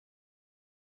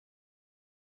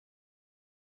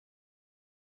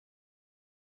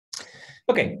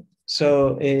Okay,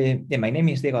 so yeah, my name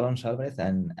is Diego Alonso Álvarez,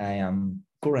 and I am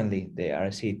currently the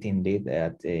RSC team lead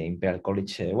at Imperial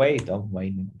College.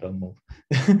 Don't move.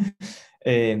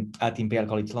 At Imperial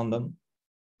College London.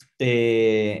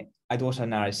 I was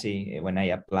an RSC when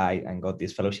I applied and got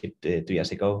this fellowship 2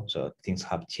 years ago, so things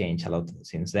have changed a lot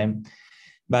since then.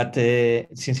 But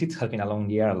since it has been a long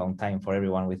year, a long time for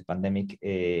everyone with the pandemic,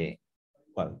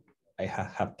 well, I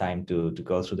have time to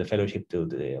go through the fellowship, to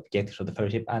the objectives of the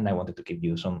fellowship, and I wanted to give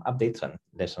you some updates and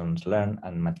lessons learned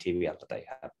and material that I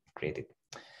have created.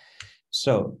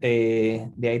 So the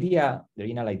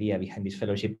original idea behind this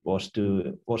fellowship was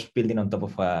building on top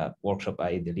of a workshop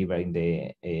I delivered in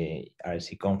the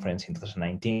RSC conference in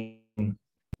 2019.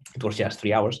 It was just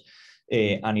 3 hours,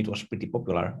 and it was pretty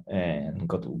popular and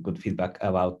got good feedback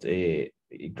about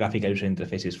graphical user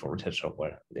interfaces for research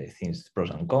software, the things,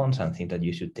 pros and cons, and things that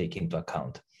you should take into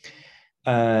account.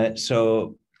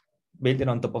 So building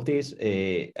on top of this,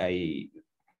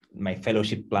 my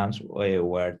fellowship plans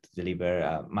were to deliver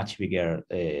a much bigger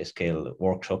scale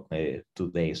workshop,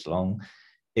 2 days long,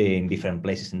 in different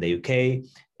places in the UK,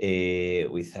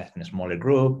 with a smaller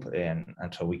group, and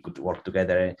so we could work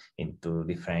together into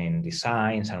different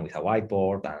designs and with a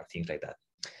whiteboard and things like that.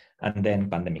 And then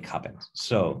pandemic happened.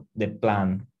 So the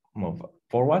plan moved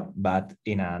forward, but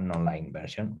in an online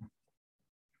version.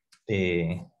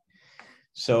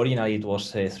 So originally it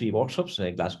was 3 workshops,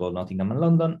 Glasgow, Nottingham, and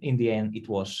London. In the end, it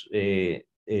was 3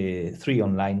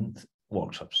 online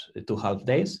workshops, 2 half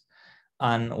days,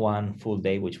 and 1 full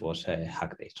day, which was a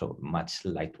hack day. So much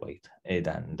lightweight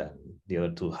than the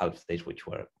other 2 half days, which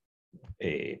were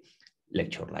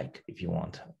lecture-like, if you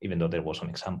want, even though there were some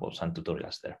examples and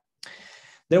tutorials there.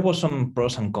 There was some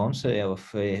pros and cons of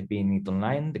being it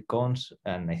online, the cons,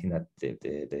 and I think that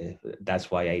that's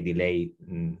why I delay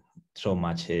so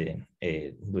much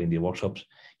doing the workshops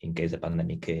in case the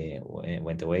pandemic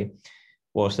went away,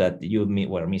 was that you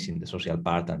were missing the social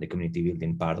part and the community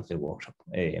building part of the workshop.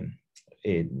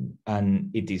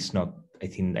 And it is not, I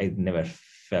think I never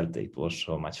felt it was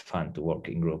so much fun to work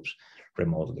in groups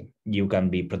remotely. You can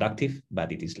be productive,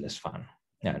 but it is less fun.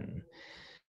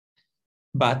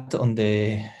 But on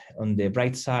the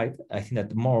bright side, I think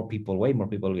that way more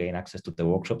people gain access to the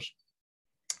workshops,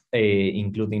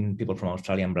 including people from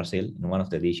Australia and Brazil. In one of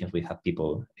the editions, we had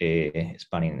people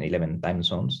spanning 11 time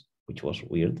zones, which was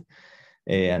weird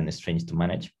and strange to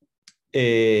manage.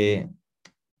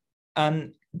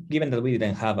 And given that we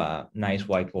didn't have a nice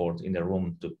whiteboard in the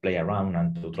room to play around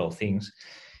and to draw things,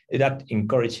 that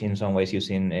encouraged in some ways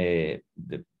using the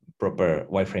proper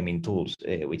wireframing tools,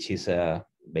 which is a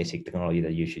basic technology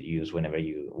that you should use whenever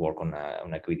you work on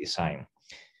a GUI design,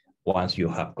 once you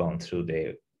have gone through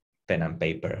the pen and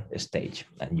paper stage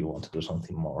and you want to do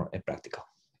something more practical.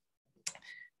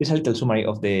 This is a little summary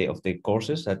of the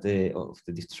courses of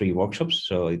these 3 workshops.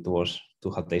 So it was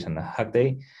 2 half days and a hack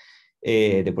day.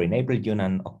 They were in April, June,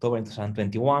 and October in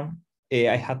 2021.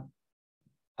 I had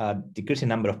a decreasing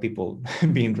number of people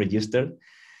being registered.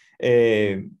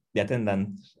 The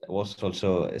attendance was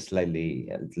also a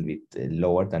little bit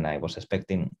lower than I was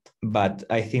expecting, but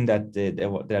I think that there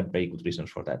are very good reasons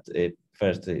for that.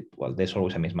 First, well, there's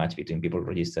always a mismatch between people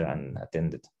registered and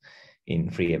attended in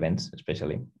free events,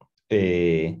 especially.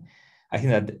 I think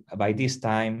that by this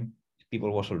time,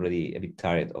 people was already a bit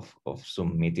tired of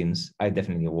Zoom meetings. I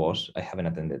definitely was. I haven't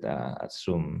attended a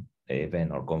Zoom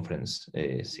event or conference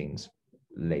since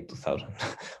late 2000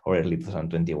 or early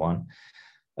 2021.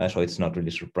 So it's not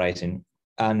really surprising.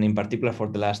 And in particular for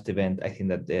the last event, I think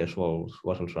that there was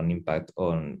also an impact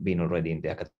on being already in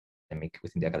the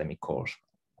within the academic course.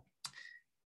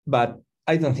 But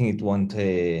I don't think it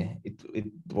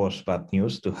was bad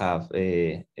news to have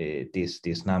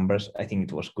these numbers. I think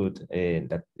it was good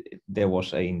that there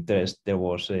was an interest. There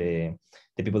was the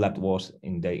people that was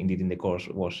indeed in the course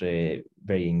was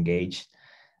very engaged,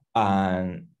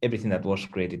 and everything that was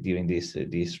created during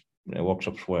these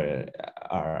workshops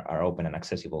are open and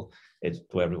accessible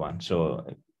to everyone. So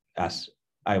as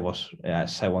I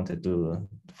wanted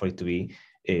for it to be,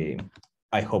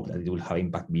 I hope that it will have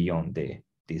impact beyond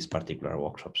these particular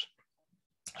workshops.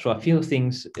 So a few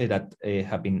things that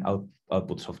have been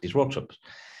outputs of these workshops.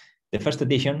 The first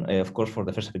edition, of course, for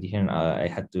the first edition, I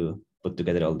had to put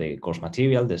together all the course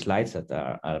material, the slides that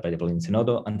are available in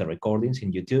Zenodo, and the recordings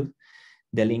in YouTube.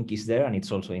 The link is there, and it's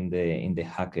also in the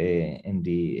hack in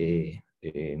the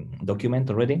document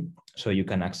already, so you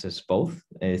can access both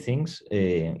things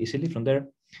easily from there.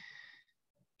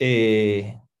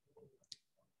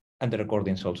 And the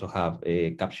recordings also have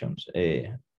captions,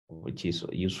 which is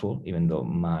useful, even though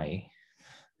my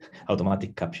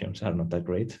automatic captions are not that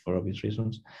great for obvious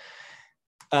reasons.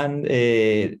 And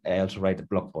I also write a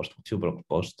blog post, 2 blog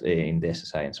posts in the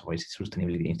SSI and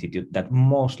Sustainability Institute that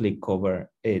mostly cover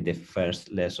the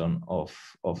first lesson of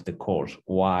the course,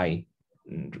 why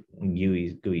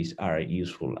GUIs are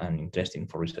useful and interesting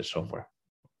for research software.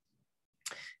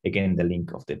 Again, the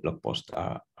link of the blog post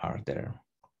are there.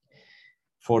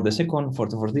 For the second, for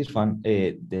this one,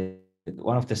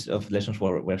 one of the lessons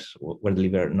were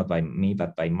delivered not by me,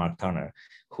 but by Mark Turner,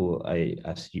 who,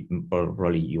 as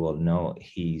probably you all know,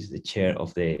 he's the chair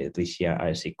of this year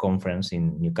RSC conference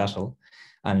in Newcastle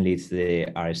and leads the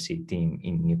RSC team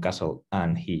in Newcastle.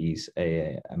 And he is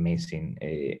amazing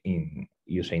in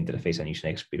user interface and user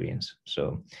experience.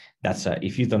 So that's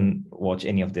if you don't watch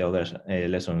any of the other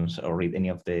lessons or read any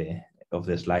of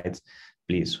the slides,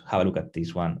 please have a look at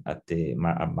this one, at the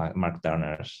Mark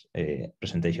Turner's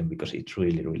presentation, because it's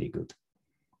really, really good.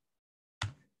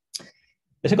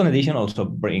 The second edition also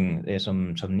brings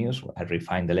some news. I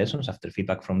refined the lessons after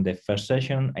feedback from the first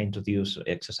session. I introduced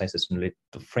exercises related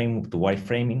to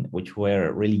wireframing, which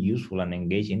were really useful and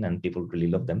engaging, and people really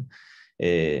loved them.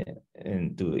 The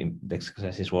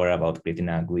exercises were about creating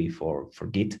a GUI for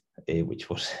Git, which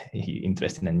was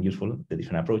interesting and useful, the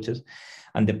different approaches.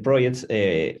 And the projects,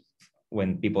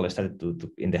 when people started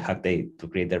to in the hack day to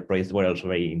create their projects, were also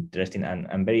very interesting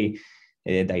and very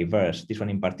diverse. This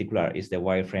one in particular is the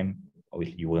wireframe.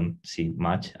 Obviously, you won't see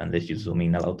much unless you zoom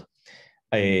in a lot.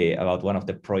 About one of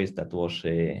the projects that was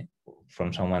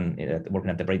from someone working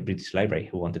at the British Library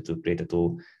who wanted to create a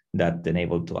tool that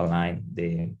enabled to align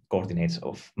the coordinates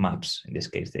of maps, in this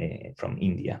case, from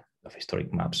India, of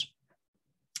historic maps,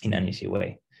 in an easy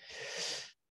way.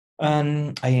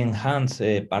 And I enhanced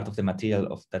part of the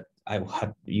material that I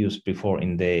had used before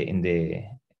in the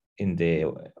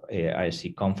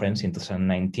RSC conference in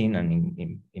 2019,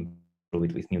 and improve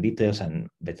it with new details and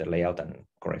better layout and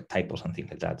correct typos and things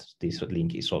like that. This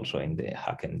link is also in the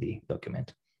HackMD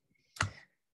document.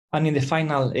 And in the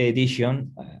final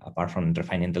edition, apart from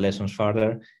refining the lessons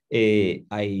further,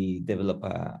 I developed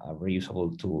a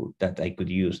reusable tool that I could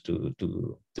use to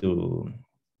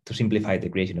simplify the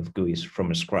creation of GUIs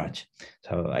from scratch.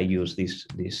 So I use this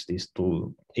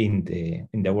tool in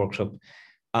the workshop,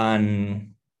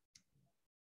 and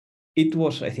it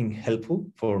was, I think, helpful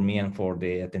for me and for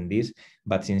the attendees.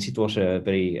 But since it was a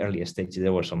very early stage,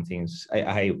 there were some things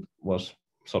I was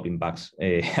solving bugs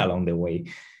along the way.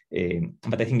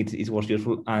 But I think it was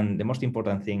useful. And the most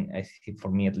important thing, I think,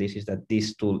 for me at least, is that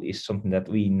this tool is something that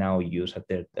we now use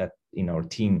in our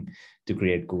team to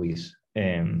create GUIs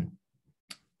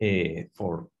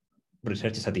for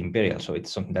researchers at Imperial. So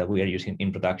it's something that we are using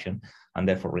in production and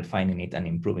therefore refining it and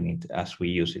improving it as we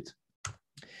use it.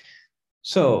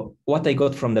 So what I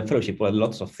got from the fellowship were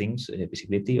lots of things,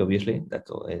 visibility, obviously, that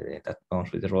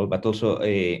comes with the role, but also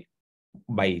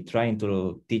by trying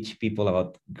to teach people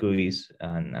about GUIs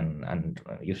and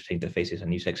user interfaces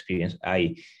and user experience,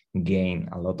 I gain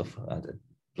a lot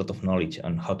of knowledge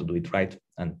on how to do it right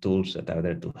and tools that are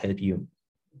there to help you.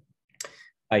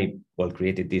 I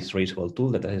created this reusable tool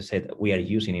that, as I said, we are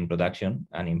using in production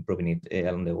and improving it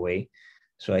along the way.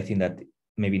 So I think that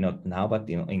maybe not now, but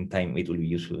in time it will be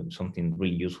useful, something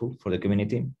really useful for the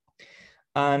community.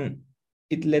 And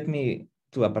it led me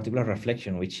to a particular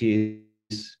reflection, which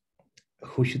is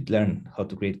who should learn how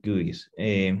to create GUIs.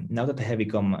 Now that I have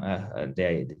become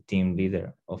the team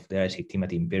leader of the RSC team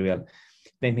at Imperial,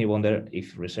 it made me wonder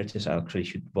if researchers actually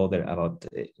should bother about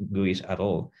GUIs at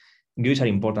all. GUIs are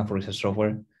important for research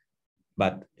software,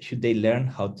 but should they learn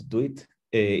how to do it?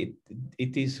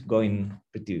 It is going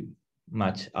pretty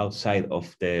much outside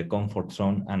of the comfort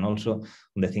zone and also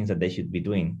the things that they should be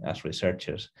doing as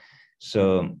researchers.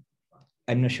 So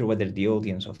I'm not sure whether the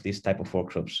audience of this type of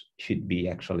workshops should be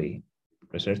actually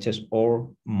researchers or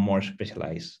more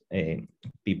specialized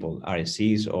people,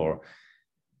 RSCs or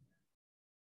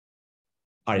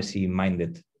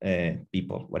RSC-minded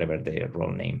people, whatever their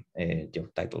role name, job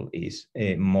title is,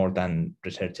 more than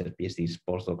researchers, PhDs,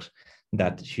 postdocs,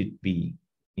 that should be,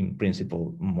 in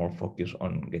principle, more focused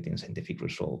on getting scientific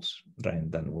results rather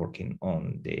than working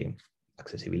on the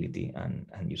accessibility and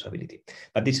usability.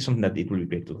 But this is something that it will be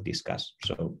great to discuss.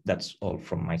 So that's all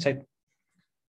from my side.